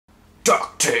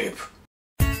duct tape.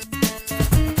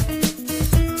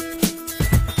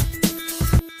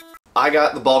 I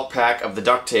got the bulk pack of the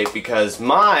duct tape because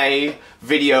my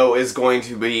video is going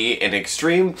to be an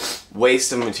extreme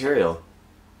waste of material.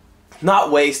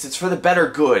 Not waste, it's for the better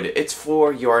good. It's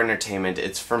for your entertainment.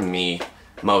 It's for me,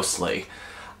 mostly.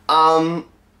 John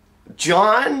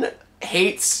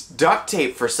hates duct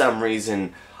tape for some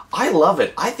reason. I love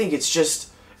it. I think it's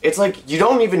just, it's like you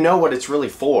don't even know what it's really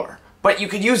for, but you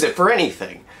could use it for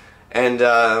anything. And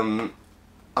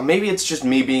maybe it's just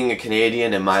me being a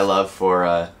Canadian and my love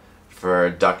for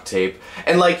duct tape.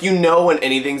 And like, you know when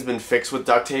anything's been fixed with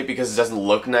duct tape because it doesn't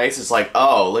look nice. It's like,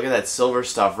 oh, look at that silver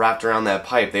stuff wrapped around that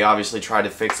pipe. They obviously tried to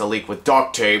fix a leak with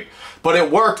duct tape, but it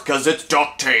worked because it's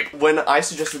duct tape. When I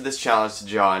suggested this challenge to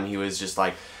John, he was just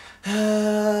like,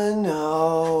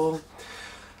 no,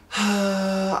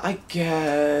 I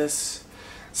guess.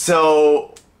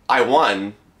 So I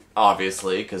won,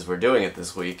 obviously, because we're doing it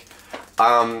this week.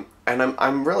 And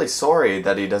I'm really sorry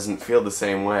that he doesn't feel the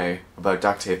same way about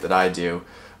duct tape that I do.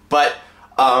 But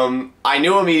I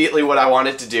knew immediately what I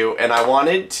wanted to do, and I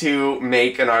wanted to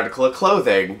make an article of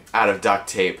clothing out of duct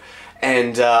tape.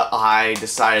 And I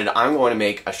decided I'm going to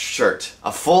make a shirt,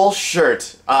 a full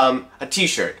shirt, a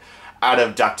t-shirt out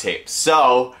of duct tape.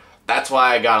 So that's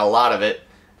why I got a lot of it,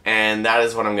 and that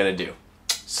is what I'm going to do.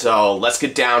 So let's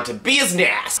get down to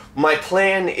business! My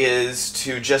plan is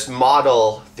to just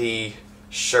model the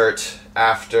shirt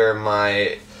after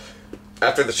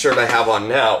the shirt I have on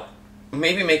now.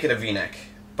 Maybe make it a v-neck,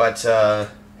 but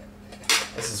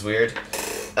this is weird.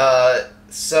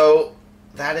 So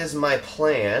that is my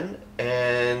plan,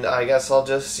 and I guess I'll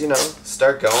just, you know,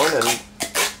 start going and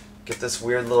get this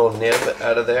weird little nib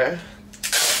out of there.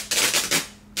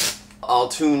 I'll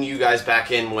tune you guys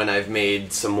back in when I've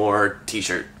made some more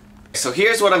t-shirt. So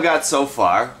here's what I've got so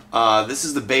far. This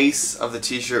is the base of the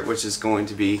t-shirt, which is going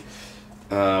to be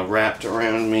wrapped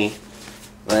around me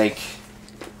like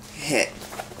hit.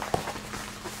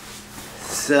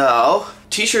 So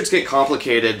t-shirts get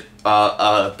complicated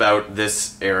about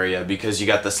this area because you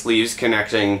got the sleeves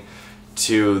connecting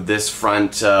to this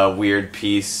front weird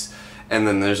piece, and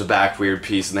then there's a back weird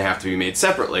piece, and they have to be made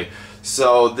separately.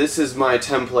 So this is my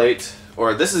template,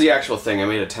 or this is the actual thing. I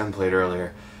made a template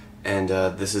earlier, and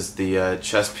this is the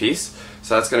chest piece.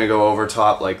 So that's going to go over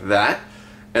top like that.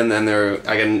 And then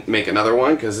I can make another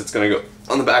one because it's going to go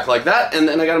on the back like that. And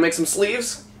then I got to make some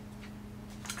sleeves.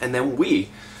 And then we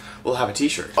will have a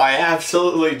t-shirt. I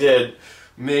absolutely did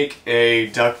make a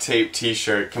duct tape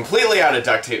t-shirt. Completely out of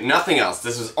duct tape. Nothing else.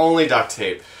 This was only duct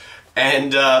tape.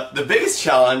 And the biggest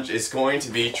challenge is going to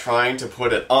be trying to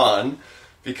put it on.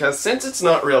 Because since it's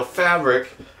not real fabric,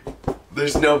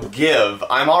 there's no give.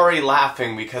 I'm already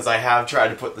laughing because I have tried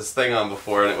to put this thing on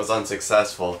before and it was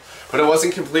unsuccessful. But it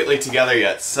wasn't completely together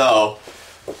yet, so...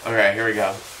 Okay, here we go.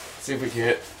 Let's see if we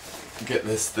can get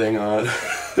this thing on.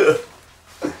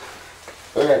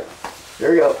 Okay,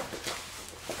 here we go.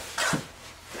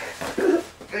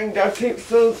 Dang, duct tape's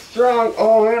so strong.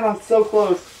 Oh man, I'm so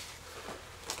close.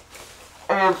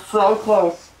 I am so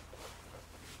close.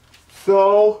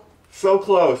 So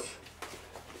close.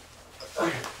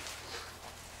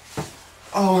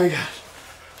 Oh my gosh.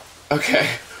 Okay.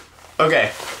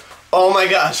 Okay. Oh my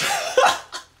gosh.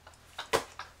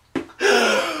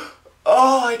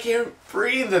 Oh, I can't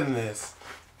breathe in this.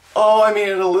 Oh, I made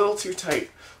it a little too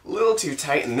tight. A little too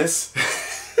tight in this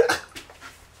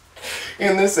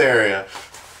in this area.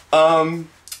 But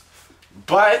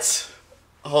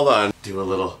hold on. Do a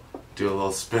little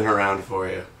spin around for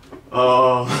you.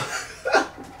 Oh.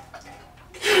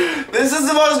 This is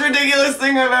the most ridiculous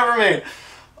thing I've ever made.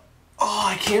 Oh,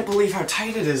 I can't believe how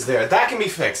tight it is there. That can be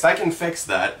fixed. I can fix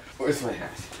that. Where's my hat?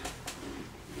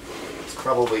 It's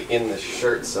probably in the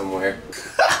shirt somewhere.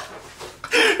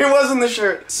 It was in the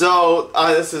shirt. So,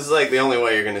 this is like the only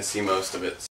way you're gonna see most of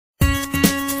it.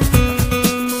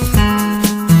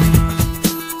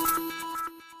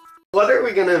 What are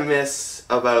we gonna miss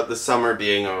about the summer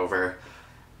being over?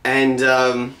 And,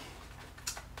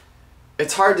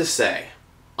 it's hard to say.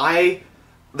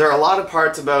 There are a lot of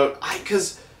parts about,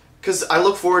 because I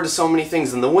look forward to so many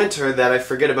things in the winter that I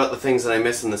forget about the things that I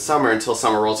miss in the summer until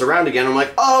summer rolls around again. I'm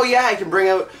like, oh yeah, I can bring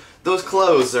out those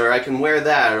clothes, or I can wear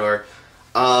that, or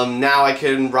now I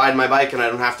can ride my bike and I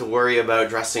don't have to worry about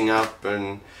dressing up.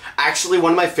 And actually,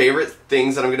 one of my favorite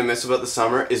things that I'm gonna miss about the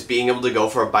summer is being able to go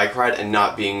for a bike ride and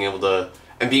not being able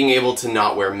to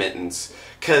not wear mittens.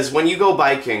 Because when you go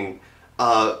biking,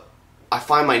 I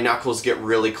find my knuckles get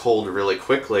really cold really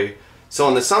quickly. So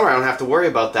in the summer I don't have to worry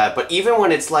about that. But even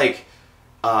when it's like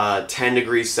 10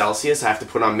 degrees Celsius, I have to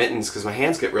put on mittens because my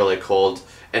hands get really cold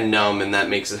and numb, and that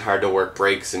makes it hard to work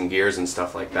brakes and gears and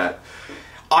stuff like that.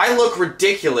 I look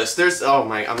ridiculous. Oh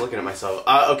my, I'm looking at myself.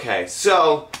 Okay,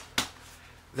 so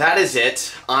that is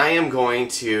it. I am going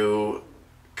to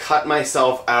cut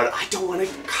myself out. I don't want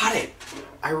to cut it.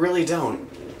 I really don't.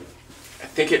 I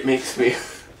think it makes me...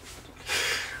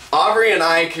 Aubrey and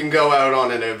I can go out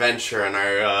on an adventure in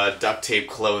our duct tape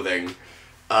clothing.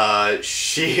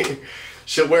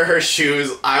 She'll wear her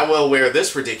shoes, I will wear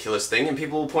this ridiculous thing, and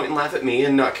people will point and laugh at me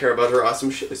and not care about her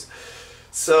awesome shoes.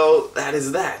 So, that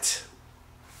is that.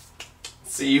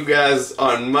 See you guys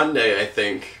on Monday, I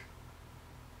think.